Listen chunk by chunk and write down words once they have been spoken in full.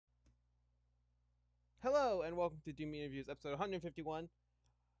Hello and welcome to demoninterviews episode 151.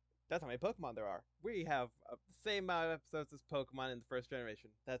 That's how many Pokemon there are. We have the same amount of episodes as Pokemon in the first generation.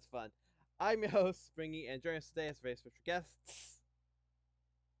 That's fun. I'm your host, Springy, and joining us today as very special guests.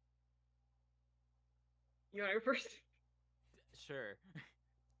 You want to go first? Sure.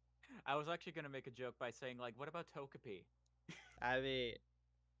 I was actually going to make a joke by saying, like, what about Togepi? I mean,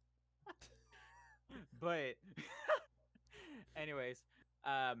 But, anyways,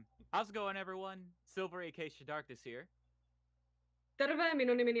 how's it going, everyone? Silver aka Shadarkness here. Darba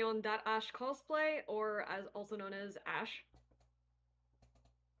minoni on that Ashe cosplay, or as also known as Ashe.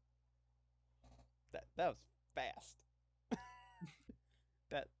 that was fast.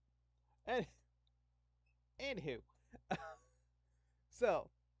 that and anywho. So,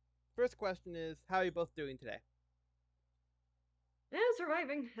 first question is, how are you both doing today? Yeah,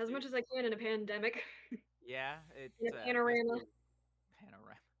 surviving as much as I can in a pandemic. Yeah, it's In a panorama.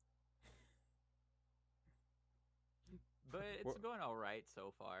 panorama. But it's We're- going all right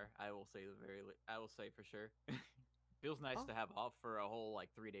so far. I will say I will say for sure. Feels nice Oh. to have off for a whole like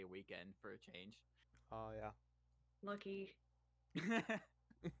 3-day weekend for a change. Oh yeah. Lucky.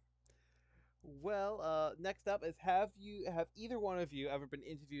 Well, next up is have either one of you ever been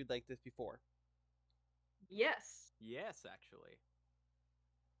interviewed like this before? Yes. Yes, actually.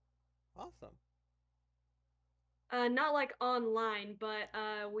 Awesome. Not like online, but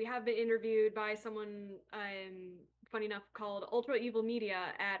we have been interviewed by someone funny enough called Ultra Evil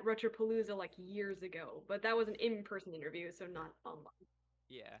Media at Retropalooza like years ago. But that was an in-person interview, so not online.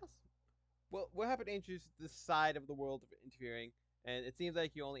 Yeah. Awesome. Well, we're happy to introduce this side of the world of interviewing, and it seems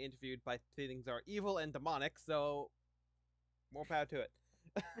like you only interviewed by things that are evil and demonic, so more power to it.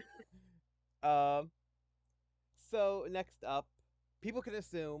 um, so next up, people can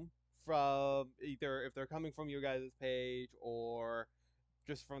assume from either if they're coming from your guys' page or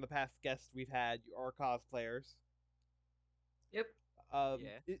just from the past guests we've had or cosplayers. Yep.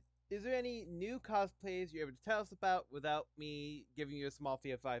 Yeah. Is there any new cosplays you're able to tell us about without me giving you a small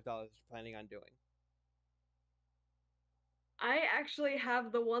fee of $5 you're planning on doing? I actually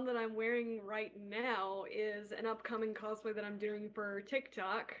have the one that I'm wearing right now is an upcoming cosplay that I'm doing for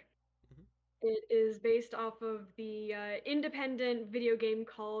TikTok. Mhm. It is based off of the independent video game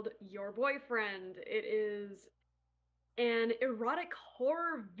called Your Boyfriend. It is an erotic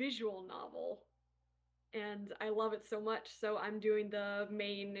horror visual novel, and I love it so much, so I'm doing the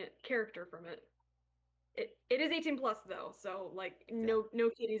main character from it. It is 18 plus though, so like Yeah, no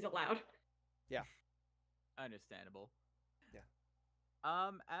kitties allowed. yeah, Understandable. yeah.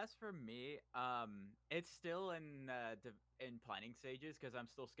 As for me, it's still in planning stages because I'm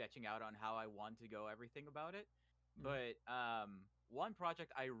still sketching out on how I want to go everything about it. Mhm. But one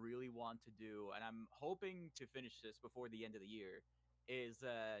project I really want to do, and I'm hoping to finish this before the end of the year, is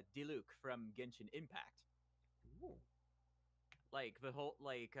Diluc from Genshin Impact. Ooh. Like the whole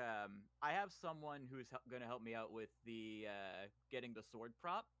I have someone who's gonna help me out with the getting the sword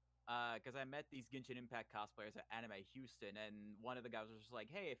prop. Because I met these Genshin Impact cosplayers at Anime Houston, and one of the guys was just like,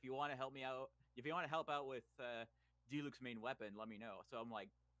 "Hey, if you want to help me out, if you want to help out with Diluc's main weapon, let me know." So I'm like,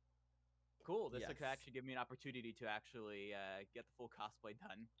 "Cool, this could Yes. actually give me an opportunity to actually get the full cosplay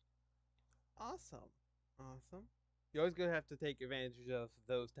done." Awesome. Awesome. You're always gonna have to take advantage of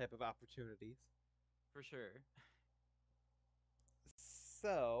those type of opportunities. For sure.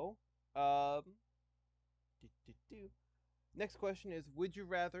 So, do, do, do. Next question is: would you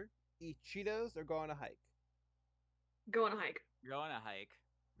rather eat Cheetos or go on a hike? Go on a hike. Go on a hike.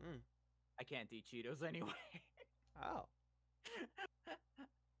 Hmm. I can't eat Cheetos anyway. Oh.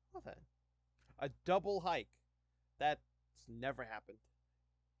 Well then, a double hike. That's never happened.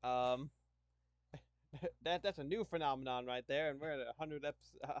 Um, that's a new phenomenon right there, and we're at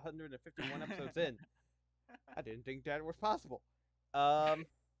 151 episodes in. I didn't think that was possible. Um,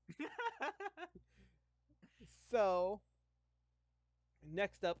 so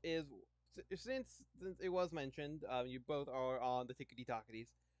next up is since it was mentioned, you both are on the Tickety Talkities.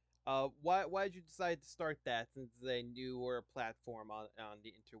 Why did you decide to start that since it's a newer platform on the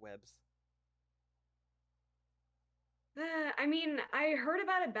interwebs? I mean, I heard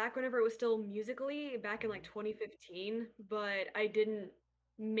about it back whenever it was still musically back in like Mm-hmm. 2015, but I didn't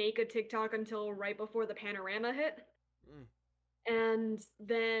make a TikTok until right before the panorama hit. Mm, And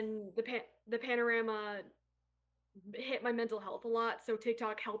then the panorama hit my mental health a lot, so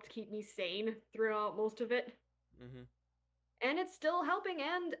TikTok helped keep me sane throughout most of it. mm-hmm. And it's still helping,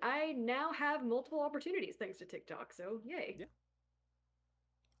 and I now have multiple opportunities thanks to TikTok, so yay. Yeah.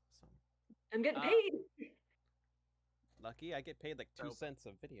 So I'm getting uh, paid. lucky I get paid like two so cents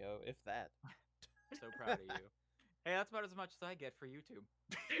a video, if that. so proud of you. Hey, that's about as much as I get for YouTube.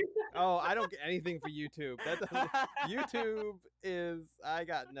 Oh, I don't get anything for YouTube. That doesn't. YouTube is. I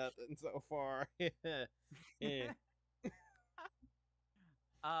got nothing so far. Eh.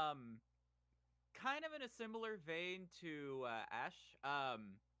 um, kind of in a similar vein to Ash.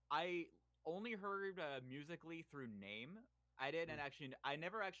 I only heard musically through name. I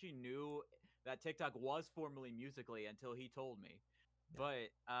never actually knew that TikTok was formerly musically until he told me. But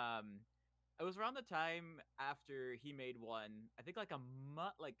it was around the time after he made one. I think like a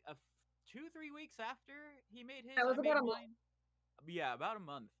month, like 2-3 weeks after he made his, That I was about made a month. mine. Yeah, about a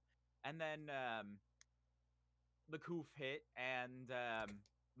month, and then the coof hit, and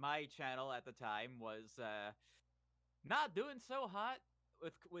my channel at the time was not doing so hot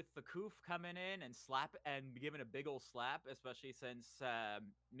with the coof coming in and giving a big old slap, especially since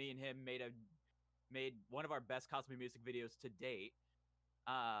me and him made one of our best cosplay music videos to date.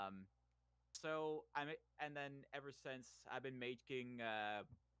 Um, so and then ever since I've been making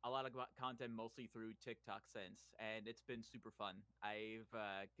a lot of content mostly through TikTok since, and it's been super fun. I've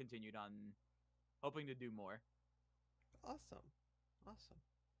continued on hoping to do more. Awesome, awesome.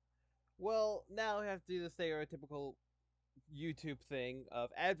 Well, now we have to do the stereotypical YouTube thing of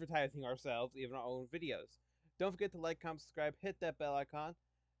advertising ourselves, even our own videos. Don't forget to like, comment, subscribe, hit that bell icon.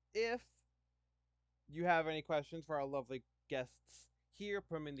 If you have any questions for our lovely guests here,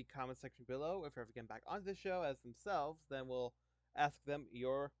 put them in the comment section below. If you're ever getting back onto the show as themselves, then we'll ask them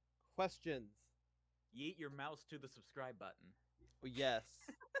your questions. Yeet your mouse to the subscribe button. Oh, yes.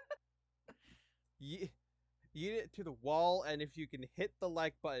 Yeet it to the wall, and if you can hit the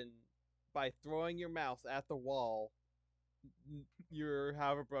like button by throwing your mouse at the wall, you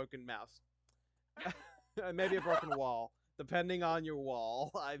have a broken mouse. Maybe a broken wall, depending on your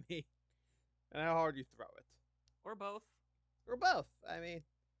wall. I mean, and how hard you throw it. Or both. Or both. I mean,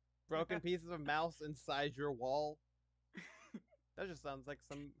 broken pieces of mouse inside your wall. That just sounds like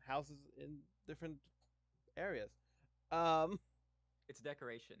some houses in different areas. Um, It's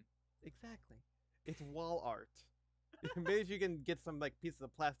decoration. exactly. It's wall art. Maybe if you can get some like pieces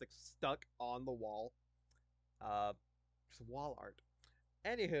of plastic stuck on the wall. Uh, just wall art.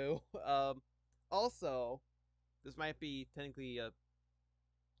 Anywho, also, this might be technically a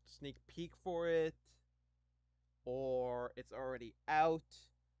sneak peek for it, or it's already out.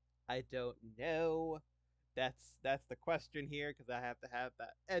 I don't know. That's the question here because I have to have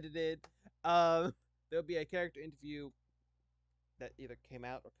that edited. There'll be a character interview that either came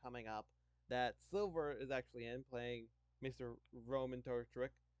out or coming up that Silver is actually in, playing Mr. Roman Tortrick,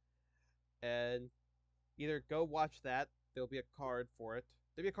 and either go watch that. There'll be a card for it.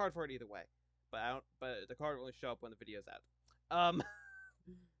 There'll be a card for it either way, but I don't. But the card will only show up when the video's out. Um,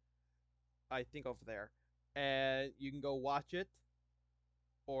 I think over there, and you can go watch it.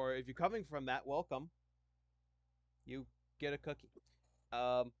 Or if you're coming from that, welcome. You get a cookie.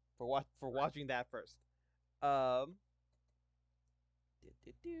 For watching that first. Um,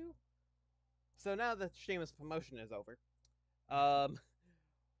 so now that shameless promotion is over, um,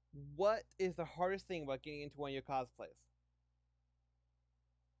 what is the hardest thing about getting into one of your cosplays?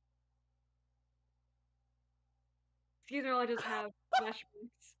 Excuse me while I just have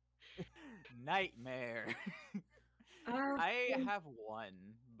flashbacks. Nightmare. Uh, I have one,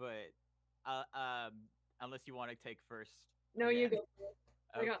 but unless you want to take first no, you again. go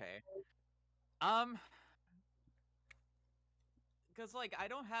for it. I got Okay. Um, because like I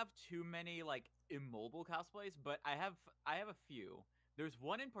don't have too many like immobile cosplays, but I have a few. There's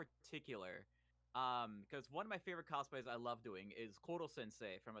one in particular, because one of my favorite cosplays I love doing is Koro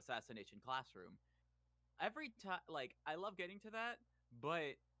Sensei from Assassination Classroom. Every time, like I love getting to that,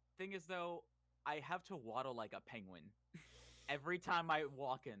 but thing is though, I have to waddle like a penguin every time I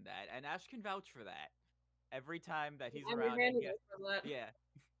walk in that, and Ash can vouch for that. Every time that he's I'm your around, and handler for that. yeah,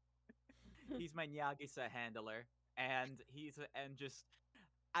 he's my Nyagisa handler, and just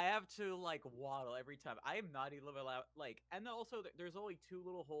I have to like waddle every time. I am not even allowed like, and also there's only two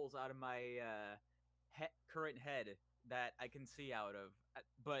little holes out of my current head that I can see out of.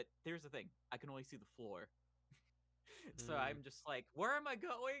 But here's the thing: I can only see the floor. So Hmm. I'm just like, where am I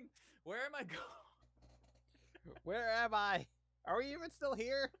going? Where am I going? Where am I? Are we even still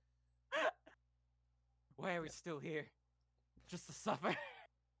here? Why are we still here? Just to suffer. Suffer.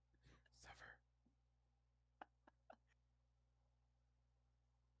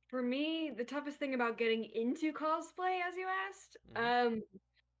 For me, the toughest thing about getting into cosplay, as you asked, Mhm.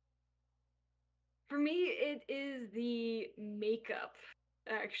 for me, it is the makeup,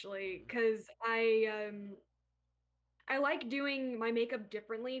 actually, Mhm. because I like doing my makeup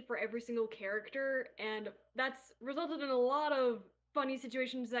differently for every single character, and that's resulted in a lot of funny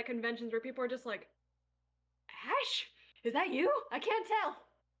situations at conventions where people are just like, Ash, is that you? I can't tell.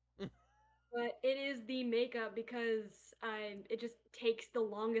 But it is the makeup because it just takes the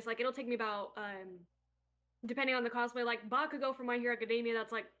longest. Like it'll take me about depending on the cosplay, like Bakugo from My Hero Academia,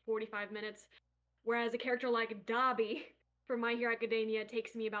 that's like 45 minutes. Whereas a character like Dabi from My Hero Academia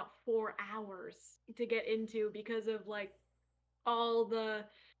takes me about 4 hours to get into because of like all the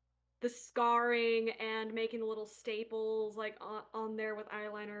scarring and making the little staples like on there with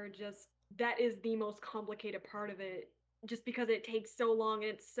eyeliner. Just that is the most complicated part of it, just because it takes so long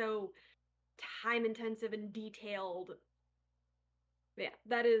and it's so time intensive and detailed. Yeah,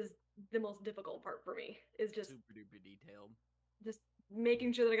 that is the most difficult part for me. Is Super duper detailed. just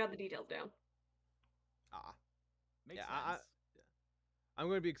making sure that I got the details down. Ah, Makes yeah, sense. I'm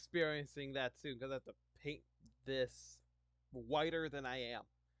going to be experiencing that soon because I have to paint this whiter than I am.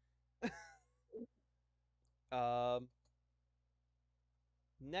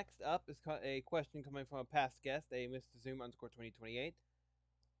 Next up is a question coming from a past guest, a Mr. Zoom _ 2028.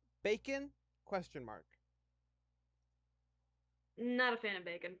 Bacon? Question mark. Not a fan of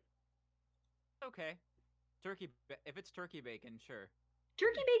bacon. Okay. If it's turkey bacon, sure.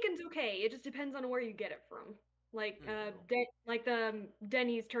 Turkey bacon's okay. It just depends on where you get it from. Like like the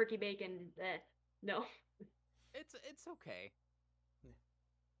Denny's turkey bacon. No. It's okay.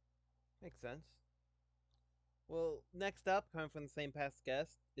 Makes sense. Well, next up, coming from the same past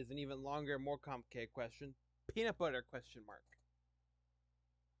guest, is an even longer, more complicated question. Peanut butter? Question mark.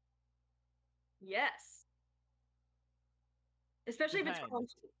 Yes. Especially if it's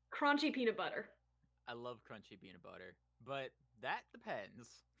crunchy peanut butter. I love crunchy peanut butter, but that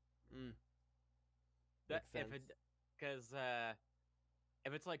depends. Makes sense. Because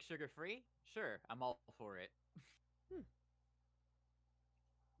if it's like sugar free, sure, I'm all for it.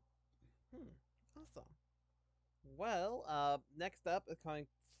 Awesome. Well, next up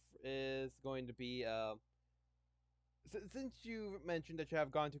is going to be since you mentioned that you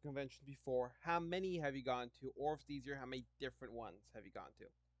have gone to conventions before, how many have you gone to, or if it's easier, how many different ones have you gone to?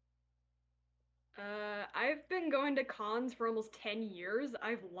 I've been going to cons for almost 10 years.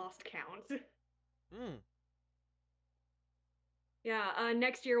 I've lost count. Yeah,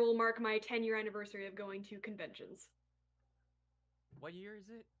 next year will mark my 10-year anniversary of going to conventions. What year is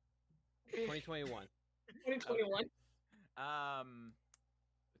it? 2021. 2021. Okay.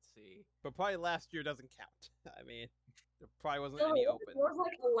 Let's see. But probably last year doesn't count. I mean, there probably wasn't So any it open. was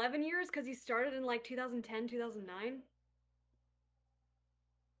like 11 years because you started in like 2010, 2009.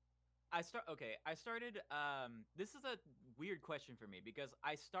 I started this is a weird question for me because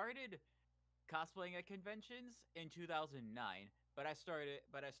I started cosplaying at conventions in 2009, but I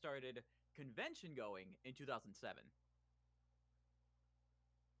started convention going in 2007.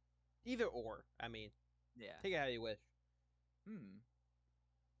 Either or, I mean, Yeah. take it how you wish.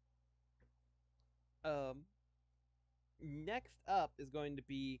 Next up is going to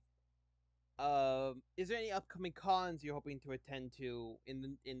be is there any upcoming cons you're hoping to attend to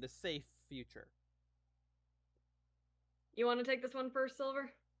in the safe future? You want to take this one first,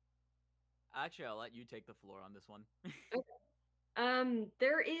 Silver? Actually, I'll let you take the floor on this one. Okay.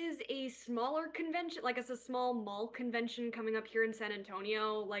 There is a smaller convention, like it's a small mall convention coming up here in San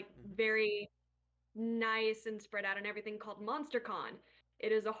Antonio, like very nice and spread out and everything, called MonsterCon.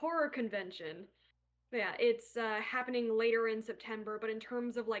 It is a horror convention. Yeah, it's happening later in September, but in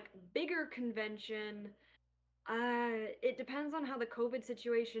terms of like bigger convention, it depends on how the COVID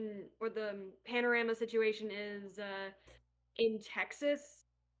situation or the panorama situation is in Texas,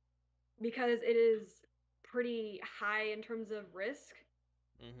 because it is pretty high in terms of risk.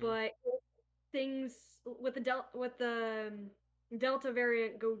 But if things with the Delta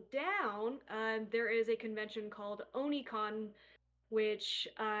variant go down, there is a convention called OniCon, which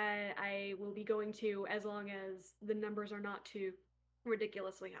I will be going to as long as the numbers are not too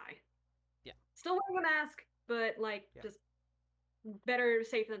ridiculously high. Yeah. Still wearing a mask, but just better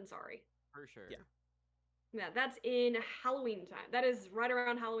safe than sorry. For sure. Yeah. Yeah, that's in Halloween time. That is right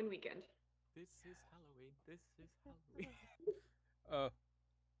around Halloween weekend. This is Halloween. This is Halloween.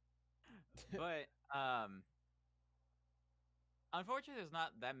 But unfortunately, there's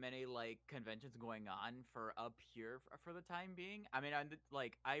not that many like conventions going on for up here for the time being. I mean,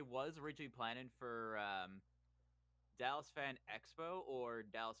 I was originally planning for Dallas Fan Expo or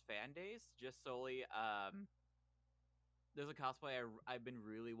Dallas Fan Days, just solely there's a cosplay I've been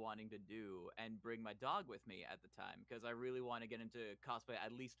really wanting to do and bring my dog with me at the time because I really want to get into cosplay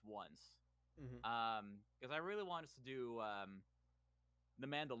at least once. Because I really want us to do the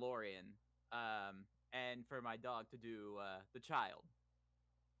Mandalorian, and for my dog to do the Child.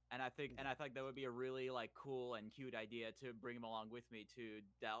 And I think that would be a really like cool and cute idea to bring him along with me to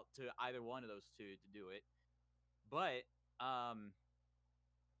either one of those two to do it. But um,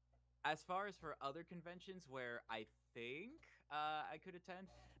 as far as for other conventions where I think I could attend,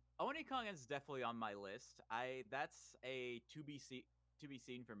 Onicon is definitely on my list. That's a to be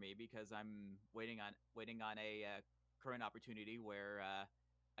seen for me because I'm waiting on a current opportunity where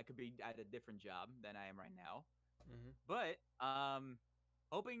I could be at a different job than I am right now. Mm-hmm. But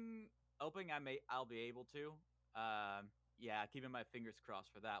hoping I'll be able to. Yeah, keeping my fingers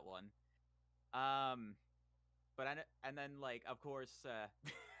crossed for that one. Um, but and then like of course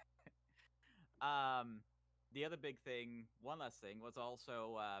um the other big thing, one last thing, was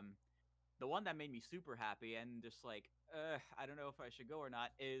also the one that made me super happy and just like I don't know if I should go or not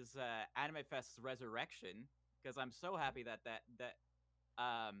is Anime Fest's Resurrection, because I'm so happy that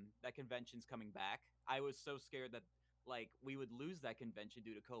that convention's coming back. I was so scared that like we would lose that convention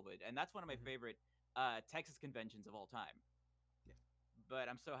due to COVID, and that's one of my Mm-hmm. favorite Texas conventions of all time. Yeah. But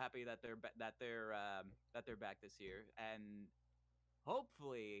I'm so happy that they're back this year, and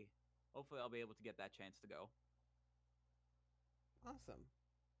hopefully I'll be able to get that chance to go. Awesome.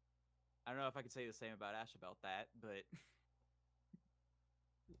 I don't know if I could say the same about Ash about that, but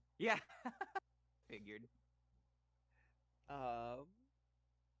yeah, figured. Um.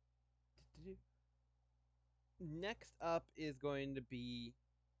 Next up is going to be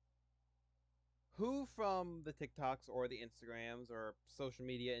who from the TikToks or the Instagrams or social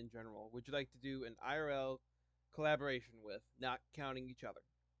media in general would you like to do an IRL collaboration with, not counting each other?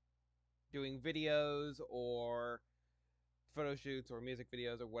 Doing videos or photo shoots or music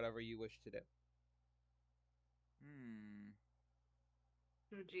videos or whatever you wish to do. Hmm.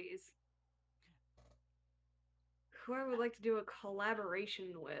 Oh, geez. Who I would like to do a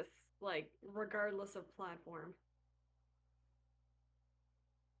collaboration with, like, regardless of platform.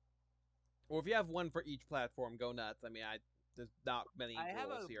 Or if you have one for each platform, go nuts. I mean, there's not many I have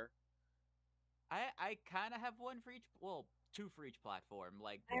rules a here. I kind of have one for each, well, two for each platform.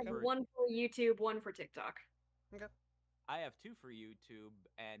 Like I have Okay. for one for YouTube, one for TikTok. Okay. I have two for YouTube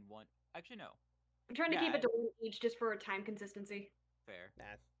and one. Actually, no. I'm trying to Yeah, keep it to one each just for time consistency. fair.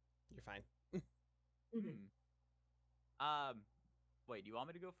 Nah, you're fine. Mhm. Hmm. Um. Wait, do you want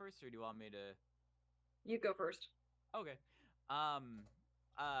me to go first, or do you want me to? You go first. Okay. Um.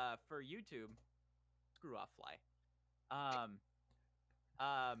 For YouTube, screw off, fly. Um.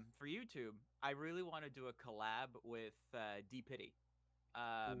 For YouTube, I really want to do a collab with D Pity,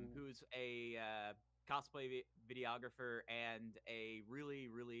 Ooh. who's a videographer and a really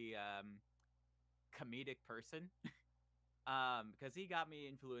comedic person. Because he got me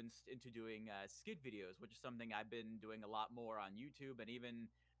influenced into doing skit videos, which is something I've been doing a lot more on YouTube and even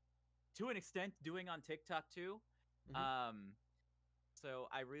to an extent doing on TikTok too. Mm-hmm. Um, so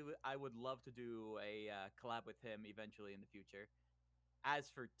I would love to do a collab with him eventually in the future. As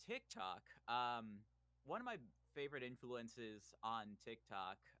for TikTok, one of my favorite influences on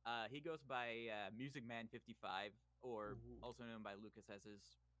TikTok, he goes by Music Man 55, or Ooh. also known by Lucas as his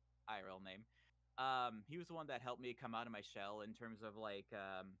IRL name. He was the one that helped me come out of my shell in terms of like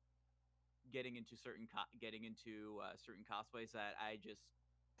getting into certain cosplays that I just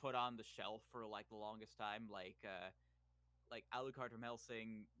put on the shelf for like the longest time, like Alucard from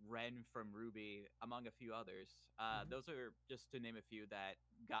Helsing, Ren from Ruby, among a few others. Mm-hmm. Those are just to name a few that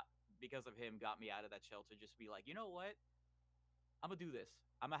got because of him got me out of that shell to just be like, you know what, I'm gonna do this.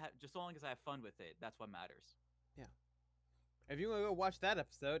 I'm gonna just so long as I have fun with it. That's what matters. Yeah. If you want to go watch that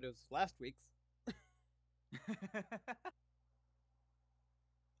episode, it was last week's.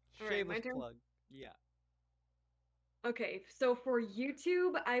 All right, my Shameless turn. plug. Yeah. Okay, so for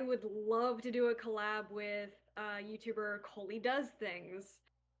YouTube, I would love to do a collab with YouTuber Coley Does Things.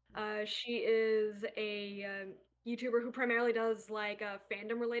 She is a YouTuber who primarily does like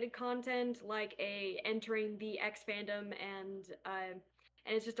fandom related content, like a entering the X fandom, and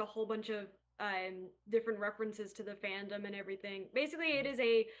it's just a whole bunch of different references to the fandom and everything. Basically, it Mm-hmm. is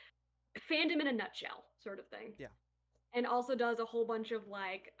a fandom in a nutshell sort of thing, Yeah. and also does a whole bunch of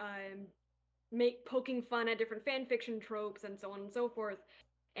like make poking fun at different fan fiction tropes and so on and so forth.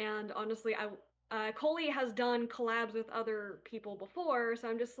 And honestly, I Coley has done collabs with other people before, so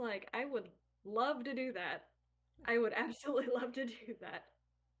I'm just like, I would love to do that. Yeah. I would absolutely love to do that.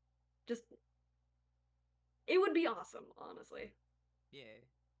 Just it would be awesome, honestly. Yeah.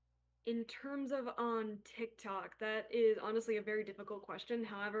 In terms of on TikTok, that is honestly a very difficult question.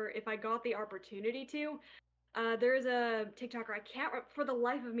 However, if I got the opportunity to, there is a TikToker. I can't for the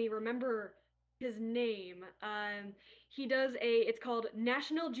life of me remember his name. He does it's called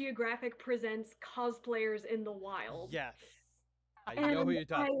National Geographic Presents Cosplayers in the Wild. Yes. I know who And you're I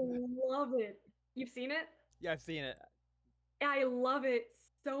talking about. love it. You've seen it? Yeah, I've seen it. I love it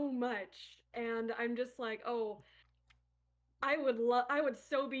so much. And I'm just like, oh. I would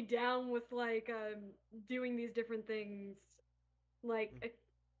so be down with like doing these different things, like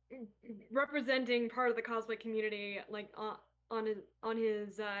representing part of the cosplay community, like on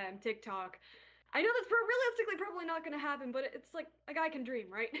his TikTok. I know that's realistically probably not going to happen, but it's like a guy can dream,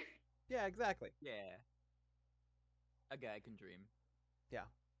 right? Yeah, exactly. Yeah. A guy can dream. Yeah,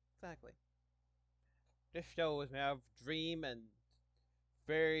 exactly. This show is made of dream and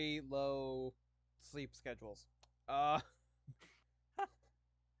very low sleep schedules.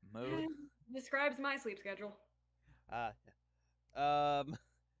 Mood. Describes my sleep schedule. Yeah.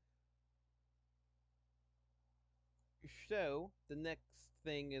 So the next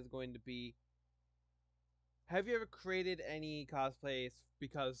thing is going to be: have you ever created any cosplays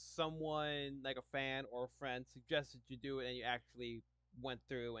because someone, like a fan or a friend, suggested you do it, and you actually went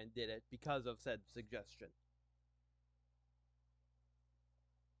through and did it because of said suggestion?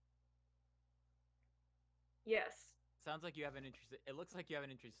 Yes. Sounds like you have an interesting. It looks like you have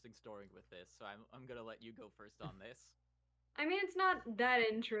an interesting story with this, so I'm gonna let you go first on this. I mean, it's not that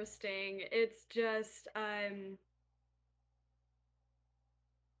interesting. It's just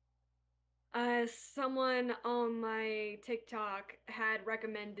someone on my TikTok had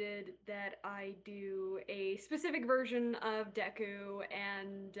recommended that I do a specific version of Deku,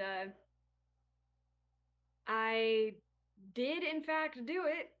 and I did in fact do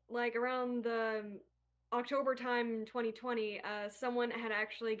it. Like around the October time 2020, someone had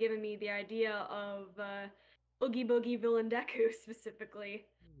actually given me the idea of Oogie Boogie Villain Deku specifically.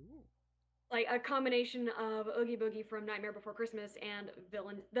 Ooh. Like a combination of Oogie Boogie from Nightmare Before Christmas and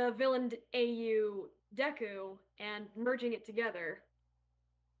the villain AU Deku, and merging it together.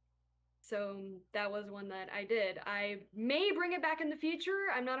 So that was one that I did. I may bring it back in the future.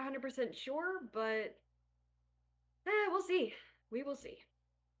 I'm not 100% sure, but we'll see. We will see.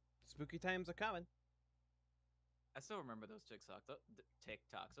 Spooky times are coming. I still remember those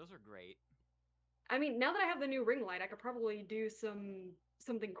TikToks. Those are great. I mean, now that I have the new ring light, I could probably do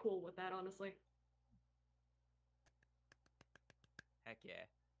something cool with that, honestly. Heck yeah.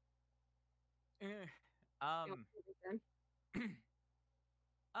 Eh, You um. know,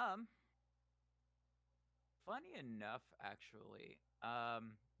 um. Funny enough, actually,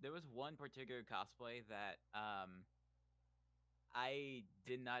 there was one particular cosplay that I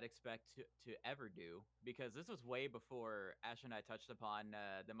did not expect to ever do, because this was way before Ash and I touched upon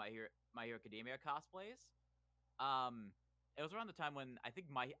the My Hero Academia cosplays. Um, it was around the time when I think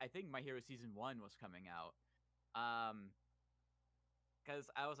My Hero season 1 was coming out. Um, because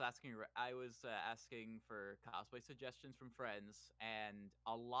I was asking for cosplay suggestions from friends, and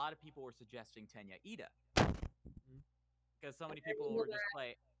a lot of people were suggesting Tenya Ida, because so many people were just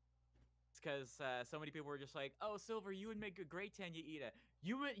like, because so many people were just like, "Oh, Silver, you would make a great Tanya Ida.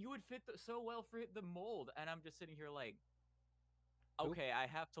 You would fit so well for the mold." And I'm just sitting here like, Oop. "Okay, I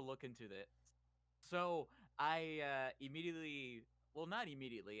have to look into this." So I immediately, well, not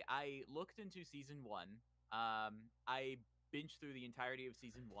immediately, I looked into season 1. I binged through the entirety of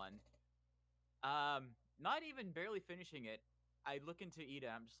season 1. Not even barely finishing it, I look into Ida.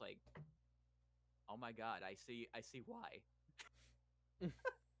 I'm just like, "Oh my god, I see why.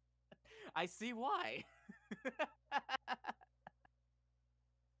 I see why."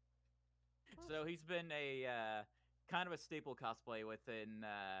 So he's been a kind of a staple cosplay within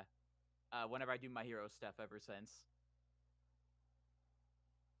whenever I do My Hero stuff ever since.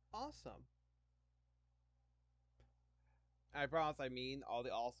 Awesome. I promise I mean all the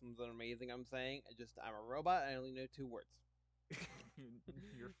awesomes and amazing I'm saying. I'm a robot and I only know 2 words.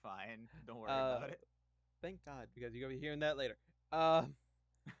 You're fine. Don't worry about it. Thank God, because you're gonna be hearing that later. Um,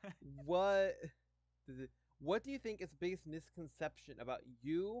 what what do you think is the biggest misconception about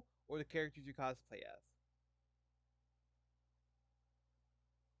you or the characters you cosplay as?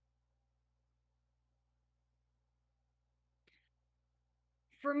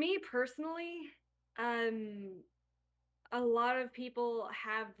 For me personally, um, a lot of people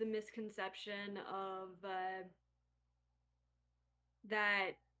have the misconception of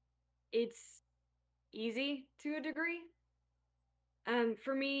that it's easy to a degree.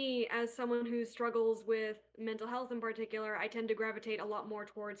 For me, as someone who struggles with mental health in particular, I tend to gravitate a lot more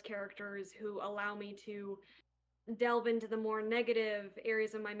towards characters who allow me to delve into the more negative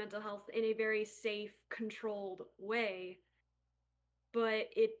areas of my mental health in a very safe, controlled way. But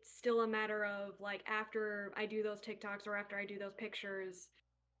it's still a matter of like after I do those TikToks or after I do those pictures,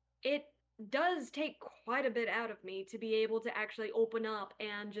 it does take quite a bit out of me to be able to actually open up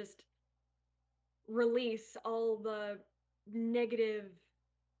and just release all the negative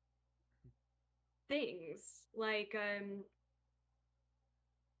things. Like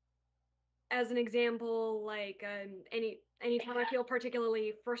as an example, like anytime I feel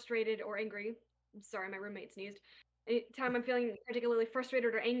particularly frustrated or angry. Sorry, my roommate sneezed. Anytime I'm feeling particularly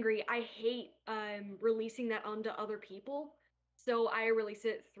frustrated or angry, I hate releasing that onto other people. So I release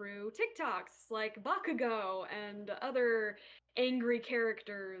it through TikToks like Bakugo and other angry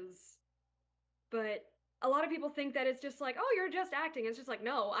characters. But a lot of people think that it's just like, oh, you're just acting. It's just like,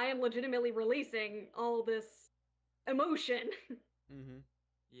 no, I am legitimately releasing all this emotion. Mm-hmm.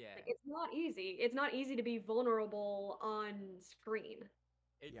 Yeah, Like, it's not easy. It's not easy to be vulnerable on screen.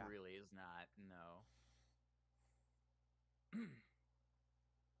 it Yeah. really is not. No.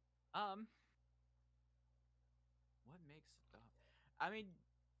 um, what makes it up? I mean,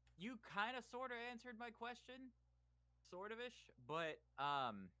 you kind of sort of answered my question, sort of ish, but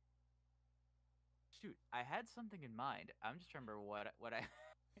shoot, I had something in mind. I'm just trying to remember what I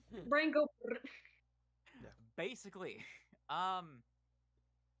Brain go. basically,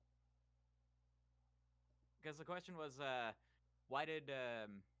 because the question was, why did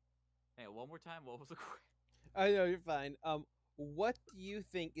hey, one more time, what was the question? I know you're fine. What do you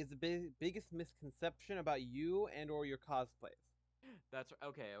think is the biggest misconception about you and or your cosplays? That's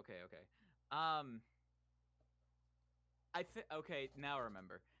okay, okay. Um, I think okay, now I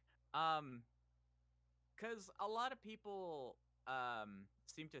remember. Um, because a lot of people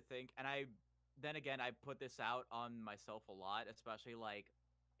seem to think, and I then again I put this out on myself a lot, especially like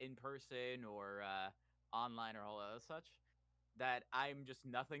in person or online or all that such, that I'm just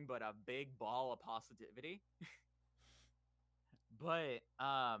nothing but a big ball of positivity. But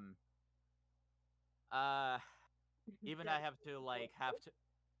uh even I have to like have to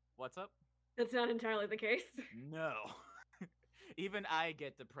what's up? That's not entirely the case. No. Even I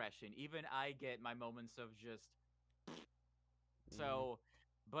get depression. Even I get my moments of just Mm-hmm. so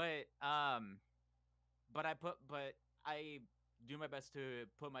but but I do my best to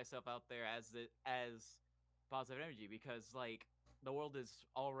put myself out there as positive energy because like the world is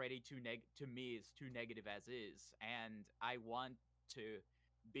already to me is too negative as is, and I want to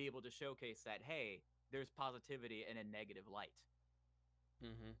be able to showcase that hey, there's positivity in a negative light.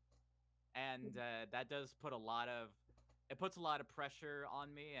 Mm-hmm. And that does put a lot of it puts a lot of pressure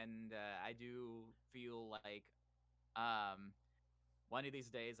on me, and I do feel like um one of these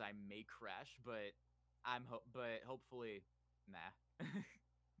days I may crash, but but hopefully nah.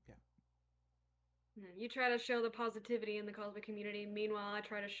 Yeah. You try to show the positivity in the cosplay community. Meanwhile, I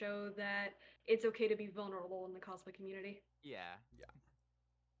try to show that it's okay to be vulnerable in the cosplay community. Yeah, Yeah.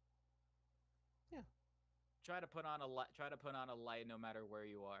 Yeah. try to put on a light no matter where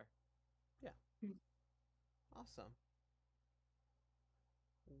you are. Yeah. Mm. Awesome.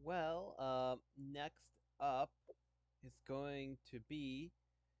 Well, next up is going to be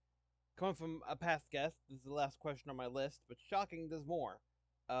coming from a past guest. This is the last question on my list, but shocking, there's more.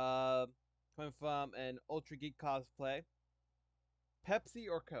 Uh, coming from an Ultra Geek cosplay. Pepsi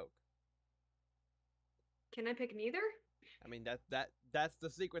or Coke? Can I pick neither? I mean that's the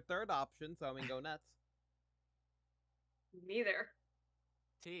secret third option. So I mean, go nuts. Neither.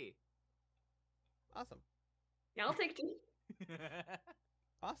 T. Awesome. Yeah, I'll take two.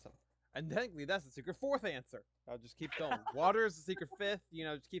 Awesome. And technically, that's the secret fourth answer. I'll just keep going. Water is the secret fifth.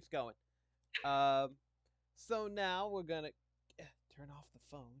 Just keeps going. Um, so now we're gonna turn off the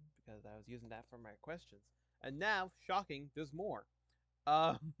phone because I was using that for my questions. And now, shocking, there's more.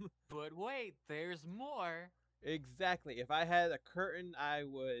 Um, But wait, there's more. exactly. If I had a curtain, I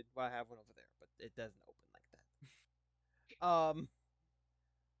would. Well, I have one over there, but it doesn't open like that.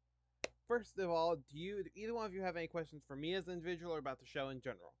 First of all, do either one of you have any questions for me as an individual or about the show in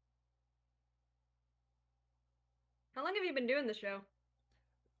general? How long have you been doing the show?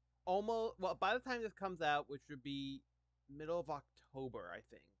 Almost. Well, by the time this comes out, which would be middle of October, I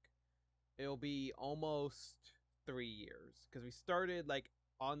think it'll be almost 3 years because we started like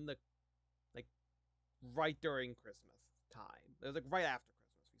on the like right during Christmas time. It was like right after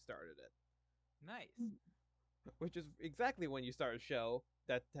Christmas we started it, Nice. which is exactly when you start a show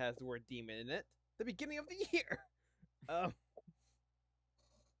that has the word demon in it. The beginning of the year. Um,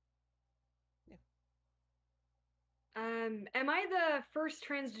 yeah. Am I the first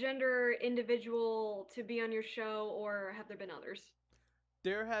transgender individual to be on your show, or have there been others?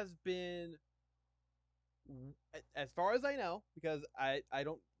 There has been, as far as I know, because I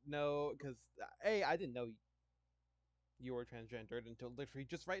don't know because I didn't know you were transgendered until literally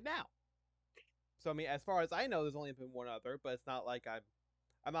just right now. So I mean, as far as I know, there's only been one other, but it's not like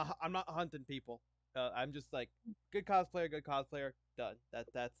I'm not hunting people. I'm just like good cosplayer, done.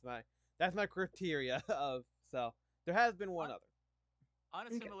 That's my criteria of so there has been one On, other. on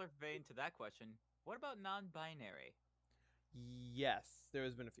a Okay. similar vein to that question, what about non-binary? Yes, there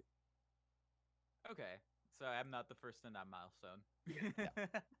has been a few. Okay, so I'm not the first in that milestone.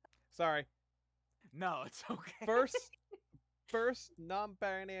 Sorry. No, it's okay. First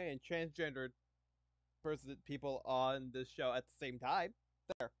non-binary and transgendered people on this show at the same time.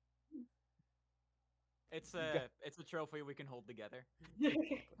 There. It's You got a trophy we can hold together.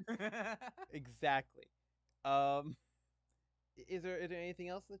 exactly. Um, is there anything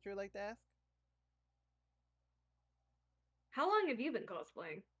else that you'd like to ask? How long have you been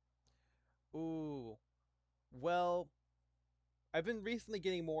cosplaying? Ooh, well, I've been recently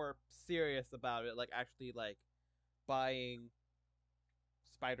getting more serious about it, like actually like buying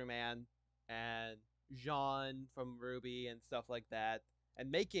Spider-Man and Jean from Ruby and stuff like that,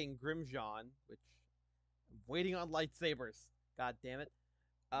 and making Grim Jean, which I'm waiting on lightsabers. God damn it.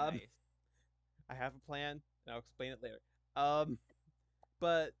 Um, Nice. I have a plan, and I'll explain it later. Um,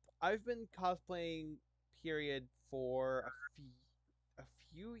 but I've been cosplaying period for a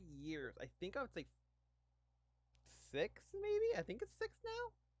few years. I think I would say 6, maybe. I think it's 6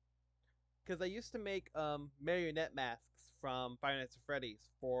 now. Because I used to make marionette masks from Five Nights at Freddy's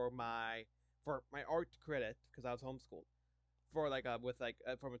for my art credit because I was homeschooled for like with like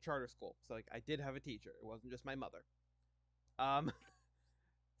from a charter school. So like I did have a teacher. It wasn't just my mother. Um,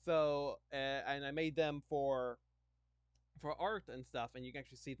 so and I made them for art and stuff, and you can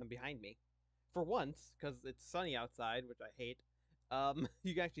actually see them behind me. For once, because it's sunny outside, which I hate,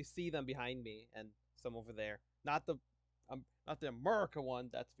 you can actually see them behind me and some over there. Not the America one.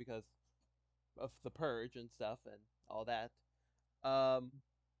 That's because of the purge and stuff and all that. Um,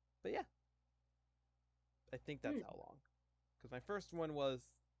 but yeah, I think that's Hmm. how long. Because my first one was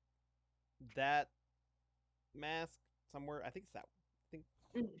that mask somewhere. I think it's that one. I think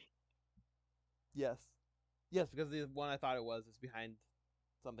Mm. yes, yes, because the one I thought it was is behind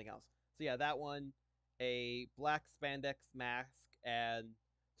something else. So yeah, that one, a black spandex mask and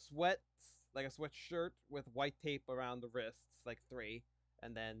sweats like a sweatshirt with white tape around the wrists, like 3,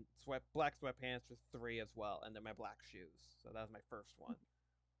 and then black sweatpants with 3 as well, and then my black shoes. So that was my first one.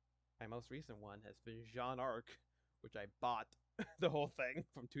 My most recent one has been Jean Arc, which I bought the whole thing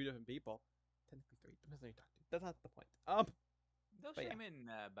from 2 different people. Technically 3. Depends on who you talk to. That's not the point. No But yeah, shame in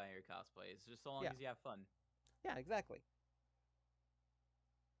buying your cosplays, just so long yeah, as you have fun. yeah, exactly.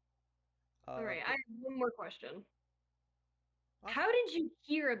 All right, I Yeah, have one more question. awesome. How did you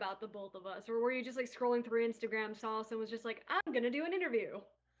hear about the both of us? Or were you just like scrolling through Instagram, saw us, and was just like, I'm gonna do an interview?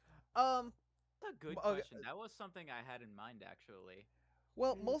 Um, That's a good okay, question. That was something I had in mind, actually.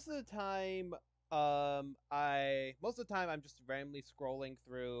 well, Mm. most of the time I'm just randomly scrolling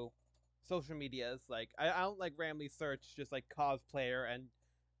through social medias. Like I don't like randomly search just like cosplayer and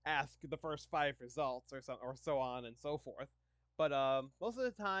ask the first 5 results or so on and so forth. But most of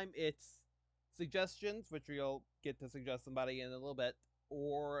the time it's suggestions, which you'll get to suggest somebody in a little bit,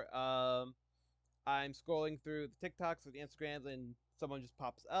 or I'm scrolling through the TikToks or the Instagrams and someone just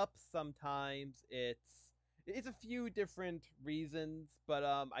pops up. Sometimes it's a few different reasons, but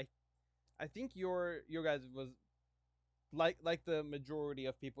I think your guys was like the majority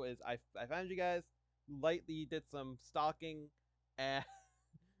of people is I found you guys, lightly did some stalking, and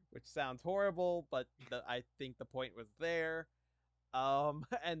which sounds horrible, but I think the point was there.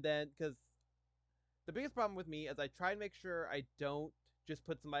 And then because the biggest problem with me is I try to make sure I don't just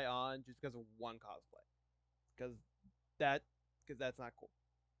put somebody on just because of one cosplay, because that because that's not cool.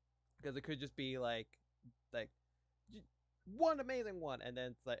 Because it could just be like one amazing one, and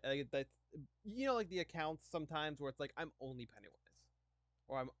then it's like that's like the accounts sometimes where it's like I'm only Pennywise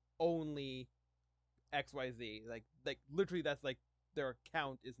or I'm only XYZ. Like literally that's like their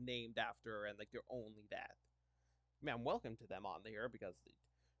account is named after and like they're only that. I mean, I'm welcome to them on here because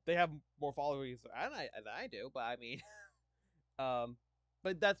they have more followers than I do, but I mean, um,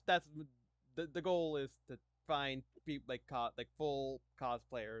 but that's the goal is to find people like full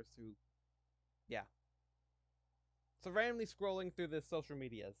cosplayers who, yeah. So randomly scrolling through the social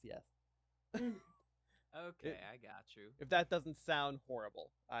medias, yes. Mm. Okay, It, I got you. if that doesn't sound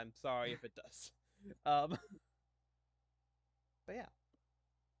horrible, I'm sorry if it does. Um, but yeah,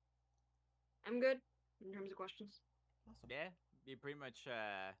 I'm good in terms of questions. awesome, Yeah, you pretty much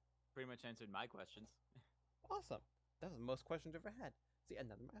answered my questions. awesome. That was the most questions I've ever had. See,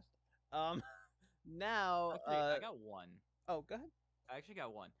 another master. Um, now, Actually, I got one. oh, go ahead. I actually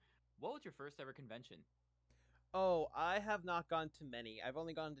got one. What was your first ever convention? Oh, I have not gone to many. I've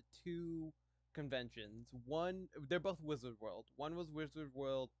only gone to 2 conventions. One, they're both Wizard World. One was Wizard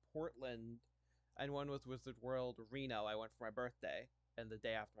World Portland, and one was Wizard World Reno. I went for my birthday and the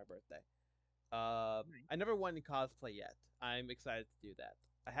day after my birthday. Nice. I never went in cosplay yet. I'm excited to do that.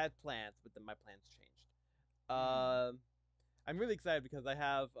 I had plans, but then my plans changed. Hmm. I'm really excited because I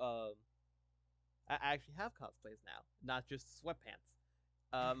have I actually have cosplays now, not just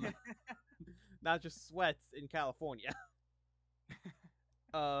sweatpants. Not just sweats in California.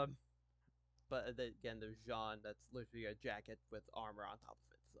 um, but again, there's Jean. That's literally a jacket with armor on top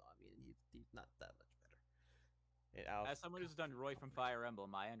of it. So I mean, he's not that much better. As someone who's done Roy from Fire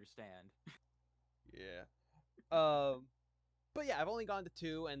Emblem, I understand. Yeah. But yeah, I've only gone to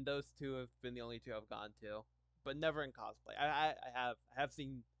 2, and those 2 have been the only 2 I've gone to, but never in cosplay. I have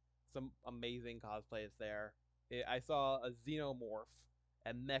seen some amazing cosplays there. I saw a Xenomorph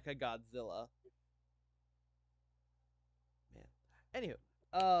and Mecha Godzilla. Man.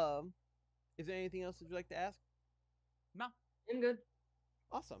 Anywho, is there anything else that you'd like to ask? No, I'm good.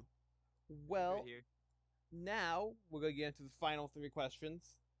 Awesome. good Well, here. now we're gonna get into the final 3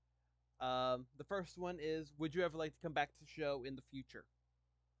 questions. The first one is: would you ever like to come back to the show in the future?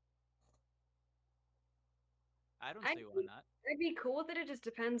 I don't I'd see why be, not. I'd be cool with it. It just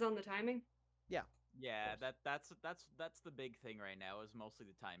depends on the timing. Yeah. Yeah, course. that's the big thing right now is mostly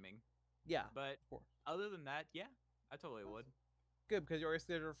the timing. Yeah. But Of course. other than that, yeah, I totally would. Good, because you're already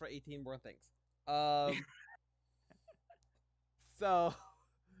scheduled for 18 more things. So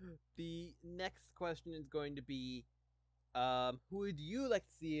the next question is going to be, who would you like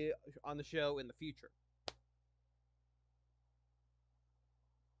to see on the show in the future?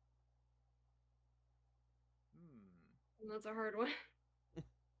 That's a hard one.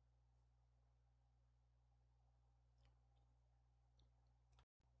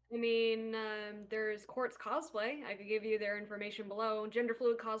 I mean, there's Quartz Cosplay. I could give you their information below. Gender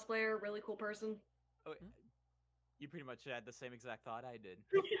fluid cosplayer, really cool person. Oh, you pretty much had the same exact thought I did.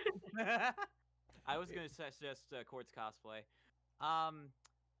 I was going to suggest Quartz cosplay.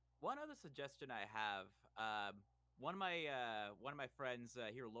 One other suggestion I have. One of my friends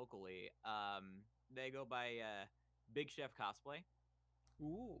here locally. They go by Big Chef Cosplay.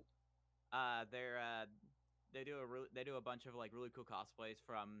 Ooh. They do a bunch of like really cool cosplays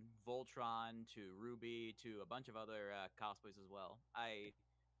from Voltron to Ruby to a bunch of other cosplays as well.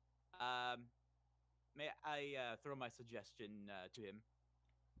 Um may I throw my suggestion to him?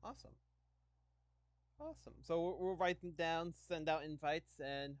 Awesome. Awesome. So we'll write them down, send out invites,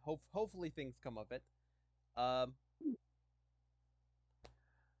 and hopefully things come of it. Um,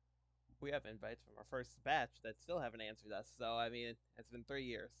 we have invites from our first batch that still haven't answered us. So I mean, it's been 3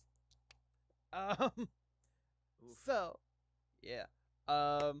 years. Um, Oof. so yeah.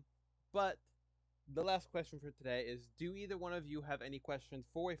 But the last question for today is: do either one of you have any questions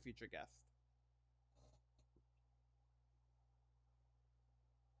for a future guest?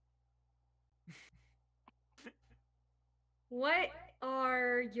 What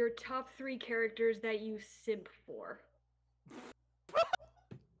are your top 3 characters that you simp for?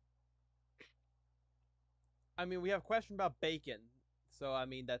 I mean, we have a question about bacon, so I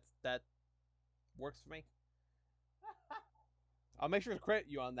mean that works for me. I'll make sure to credit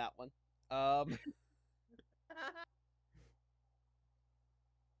you on that one. Um, I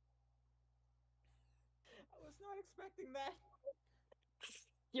was not expecting that.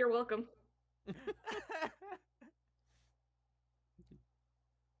 You're welcome.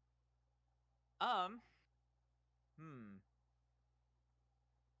 um. Hmm.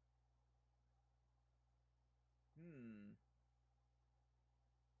 Hmm.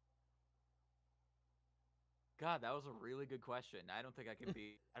 God, that was a really good question. I don't think I can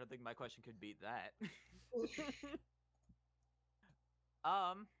beat. I don't think my question could beat that.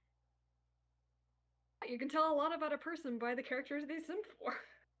 um. You can tell a lot about a person by the characters they simp for.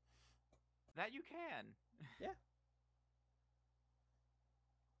 That you can. yeah.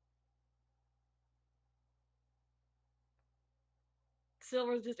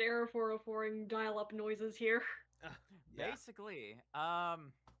 Silver's just error 404ing dial-up noises here. Yeah. Basically, I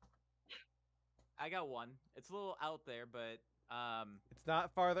got one. It's a little out there, but It's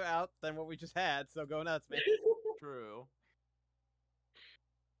not farther out than what we just had, so go nuts, man. true.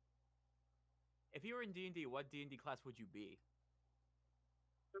 If you were in D&D, what D&D class would you be?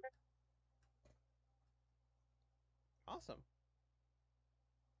 Awesome.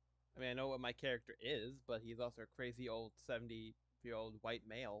 I mean, I know what my character is, but he's also a crazy old 70-year-old white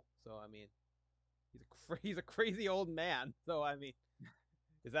male. So I mean, he's a crazy old man. So I mean,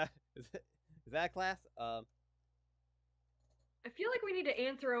 is that a class? I feel like we need to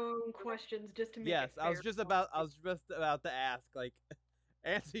answer our own questions just to make Yes, it fair. I was just about to ask, like,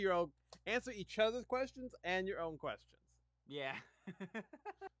 answer each other's questions and your own questions. Yeah.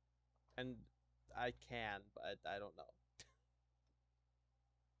 And I can, but I don't know.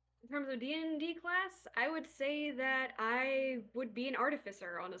 In terms of D&D class, I would say that I would be an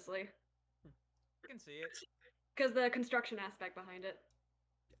artificer, honestly. I can see it. Because the construction aspect behind it.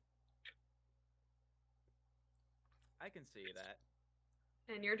 I can see that.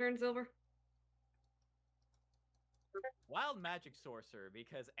 And your turn, Silver. Wild magic sorcerer,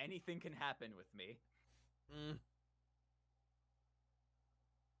 because anything can happen with me. Mm.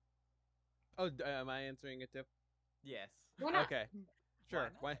 Oh, am I answering it too? Yes. Why not? Okay,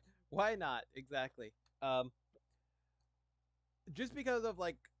 sure. Why not? Why not? Exactly. Just because of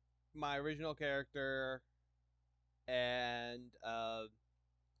like my original character and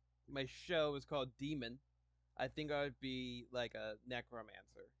my show is called Demon. I think I would be like a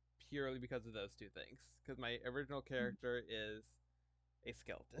necromancer purely because of those two things. Because my original character is a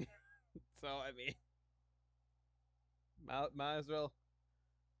skeleton, so I mean, might as well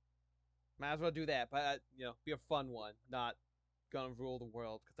do that. But be a fun one, not gonna rule the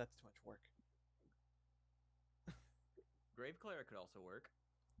world because that's too much work. Grave cleric could also work.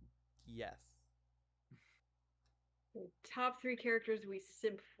 Yes. Top 3 characters we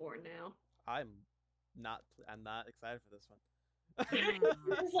simp for now. I'm not. I'm not excited for this one.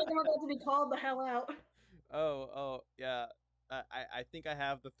 It's like I'm about to be called the hell out. Oh, yeah. I think I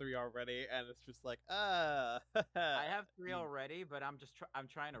have the 3 already, and it's just like, I have 3 already, but I'm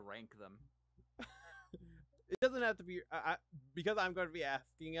trying to rank them. It doesn't have to be because I'm going to be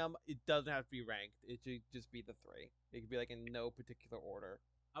asking them. It doesn't have to be ranked. It should just be the 3. It could be like in no particular order.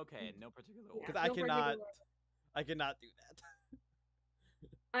 Okay, in no particular Yeah. order. Because I cannot do that.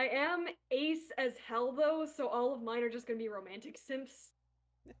 I am ace as hell though, so all of mine are just gonna be romantic simps.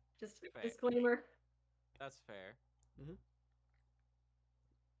 Just Fair. disclaimer. That's fair. Mm-hmm.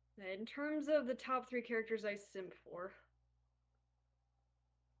 In terms of the top 3 characters I simp for.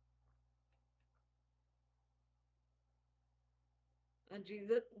 Geez,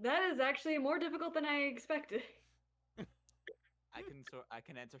 that is actually more difficult than I expected. I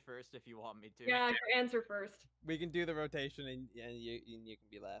can answer first if you want me to. Yeah, answer first. We can do the rotation, and you can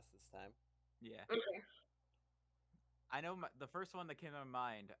be last this time. Yeah. Okay. I know the first one that came to my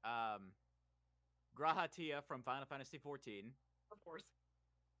mind. Grahatia from Final Fantasy XIV. Of course.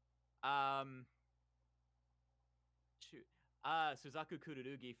 Shoot. Suzaku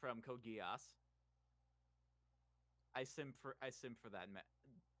Kururugi from Code Geass. I simp for that.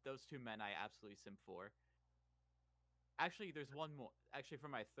 Those 2 men I absolutely simp for. Actually, there's one more. Actually, for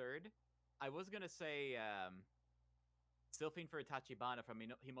my third, I was gonna say Sylphine for Tachibana from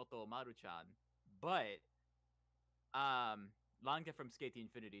Himoto Maru-chan, but Lanka from Skate the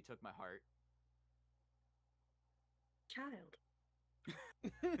Infinity took my heart. Child.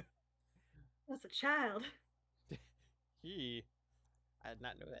 That's a child. I did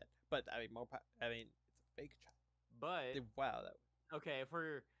not know that, but I mean, it's a fake child. But Wow, that. okay, if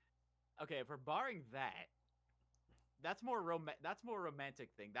we're barring that, that's more romantic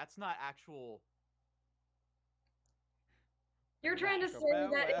thing. That's not actual. You're trying to say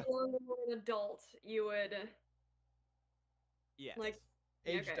that if you were an adult, you would. Yes. Like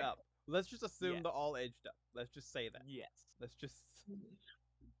Aged okay. up. Let's just assume Yes. they're all aged up. Let's just say that. Yes. Let's just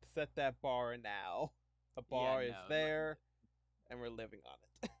set that bar now. The bar is there, and we're living on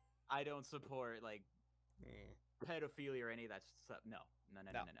it. I don't support like pedophilia or any of that stuff. No.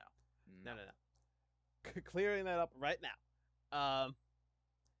 Clearing that up right now.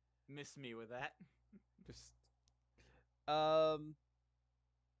 Miss me with that. Just God,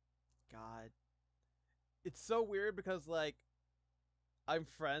 it's so weird because like I'm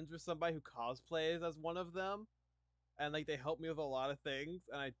friends with somebody who cosplays as one of them, and like they help me with a lot of things,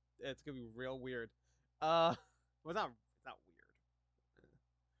 and it's gonna be real weird. Well, it's not weird.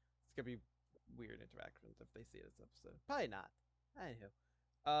 It's gonna be weird interactions if they see this episode. Probably not.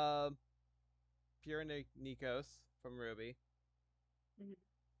 Anywho, Pure Nikos from Ruby.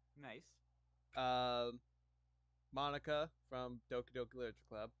 Nice. Monica from Doki Doki Literature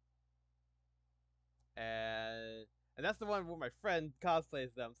Club. And that's the one where my friend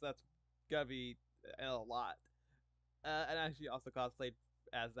cosplays them, so that's gotta be a lot. And I actually also cosplayed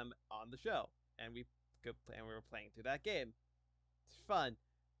as them on the show, and we were playing through that game. It's fun.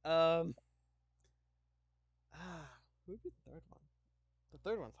 Who'd be the third one? The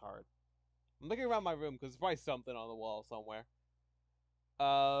third one's hard. I'm looking around my room because there's probably something on the wall somewhere.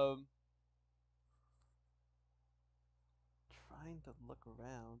 Trying to look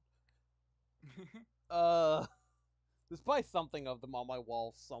around. There's probably something of them on my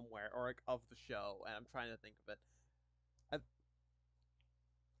wall somewhere, or like of the show, and I'm trying to think of it.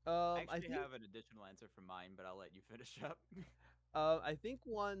 I actually have an additional answer for mine, but I'll let you finish up. I think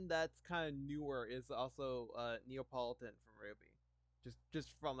one that's kind of newer is also Neapolitan from Ruby,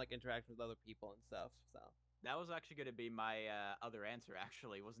 just from like interacting with other people and stuff. So that was actually going to be my other answer.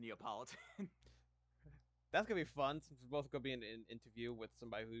 Actually, was Neapolitan. That's gonna be fun since we're both gonna be in an interview with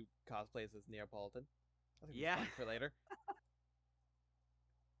somebody who cosplays as Neapolitan. That'll be Yeah. fun for later.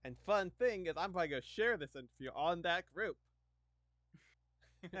 And fun thing is, I'm probably gonna share this interview on that group.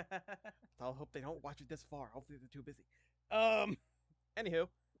 I'll hope they don't watch it this far. Hopefully they're too busy. Anywho.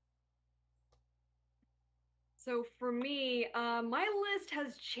 So for me, my list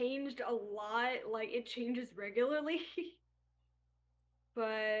has changed a lot. Like it changes regularly.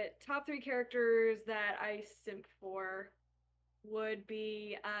 But top 3 characters that I simp for would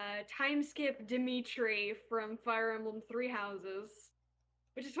be Timeskip Dimitri from Fire Emblem Three Houses.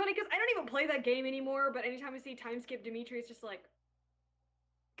 Which is funny because I don't even play that game anymore, but anytime I see Timeskip Dimitri, it's just like,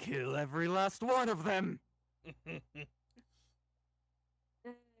 Kill every last one of them.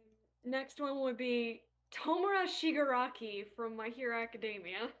 Next one would be Tomura Shigaraki from My Hero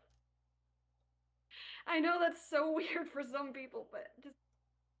Academia. I know that's so weird for some people, but just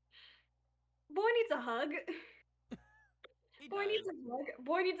boy needs a hug. Boy needs a hug.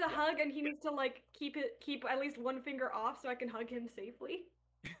 Boy needs a hug, and he needs to like keep at least one finger off so I can hug him safely.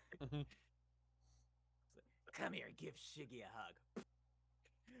 Come here and give Shiggy a hug.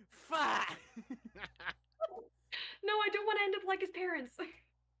 Fuck! No, I don't want to end up like his parents.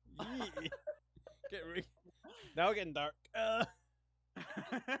 Now we're getting dark.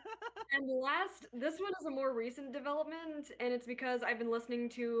 And last, this one is a more recent development, and it's because I've been listening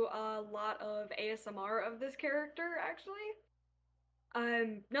to a lot of ASMR of this character, actually.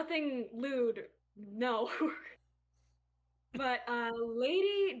 Nothing lewd, no. But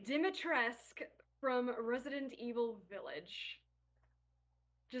Lady Dimitrescu from Resident Evil Village.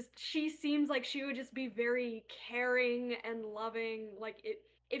 Just, she seems like she would just be very caring and loving. Like,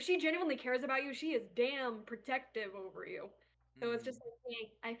 if she genuinely cares about you, she is damn protective over you. So it's just like,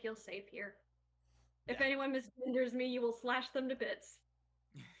 hey, I feel safe here. If Yeah. anyone misgenders me, you will slash them to bits.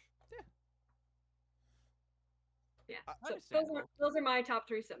 Yeah. So those are my top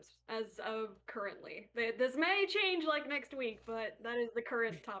 3 sims as of currently. This may change like next week, but that is the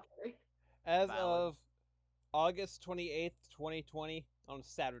current top 3. As of August 28th, 2020, on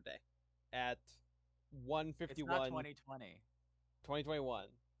Saturday at 1:51. It's not 2020. 2021.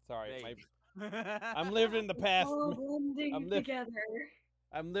 Sorry, Babe. I'm living in the past. All blending together.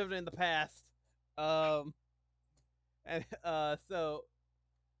 I'm living in the past. And so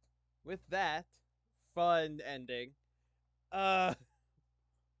with that fun ending,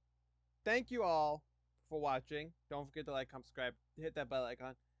 thank you all for watching. Don't forget to like, comment, subscribe, hit that bell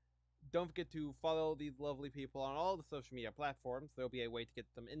icon. Don't forget to follow these lovely people on all the social media platforms. There'll be a way to get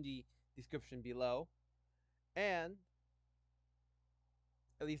them in the description below. And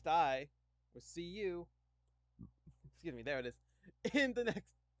at least I will see you, excuse me, there it is, in the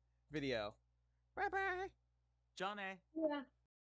next video. Bye bye. Johnny. Yeah.